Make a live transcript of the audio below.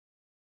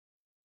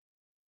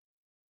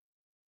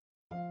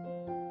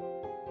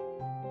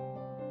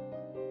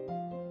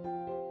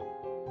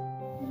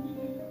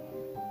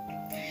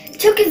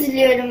Çok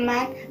üzülüyorum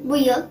ben. Bu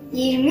yıl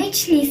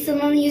 23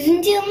 Nisan'ın 100.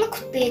 yılını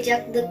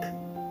kutlayacaktık.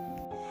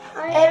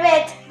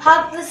 Evet,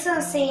 haklısın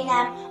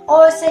Sinem.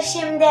 Oysa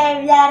şimdi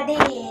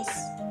evlerdeyiz.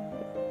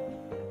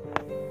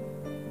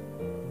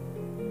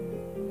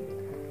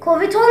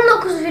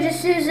 Covid-19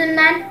 virüsü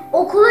yüzünden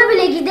okula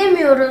bile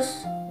gidemiyoruz.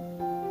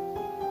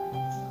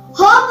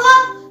 Hop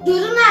hop!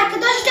 Durun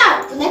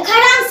arkadaşlar, bu ne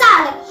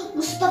karamsarlık.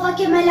 Mustafa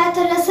Kemal'i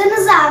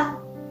hatırlasanıza.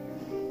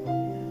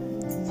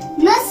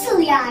 Nasıl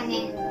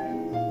yani?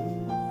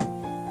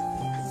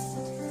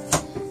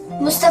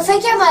 Mustafa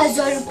Kemal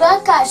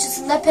zorluklar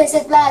karşısında pes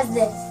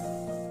etmezdi.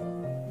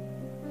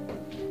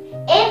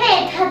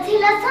 Evet,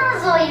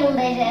 hatırlasanız o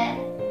yılları.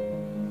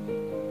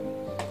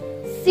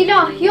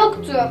 Silah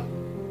yoktu.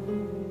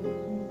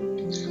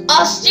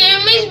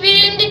 Askerimiz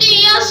Birinci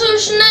Dünya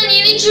Savaşı'ndan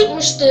yeni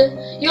çıkmıştı.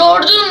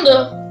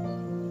 Yordundu.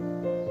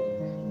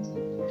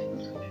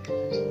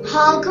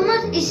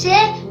 Halkımız ise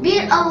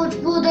bir avuç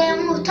buğdaya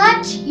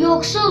muhtaç,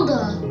 yoksuldu.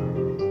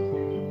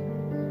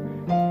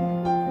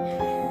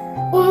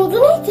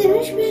 Umudunu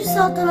yitirmiş bir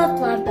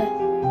saltanat vardı.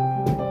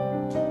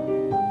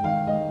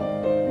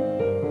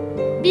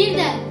 Bir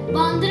de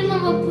bandırma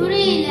vapuru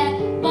ile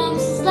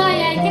bağımsızlığa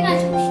yelken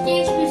açmış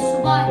genç bir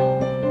subay.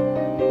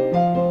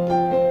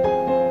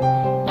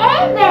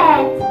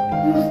 Evet,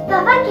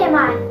 Mustafa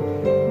Kemal.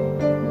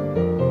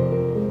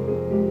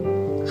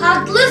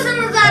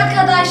 Haklısınız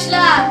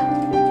arkadaşlar.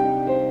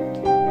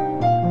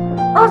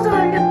 O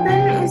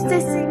zorlukların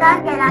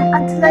üstesinden gelen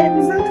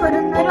atalarımızın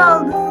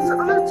torunları olduğumuzu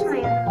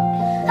unutmayın.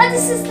 Hadi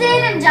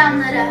süsleyelim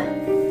camları.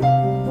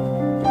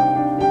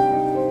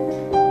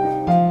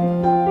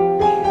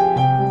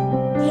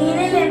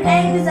 Giyinelim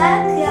en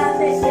güzel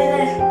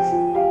kıyafetleri.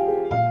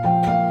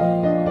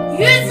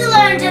 100 yıl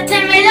önce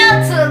temeli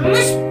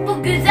atılmış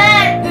bu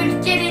güzel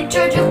ülkenin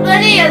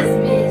çocuklarıyız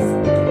biz.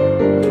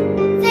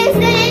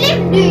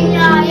 Seslenelim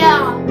dünyaya.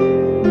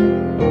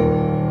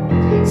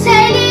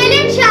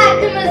 Söyleyelim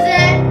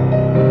şarkımızı.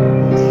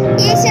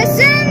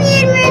 Yaşasın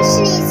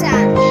 23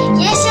 Nisan.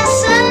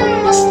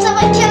 Yaşasın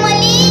Mustafa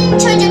Kemal'in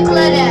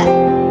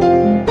çocukları.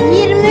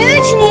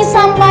 23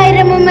 Nisan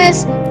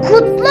bayramımız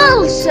kutlu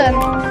olsun.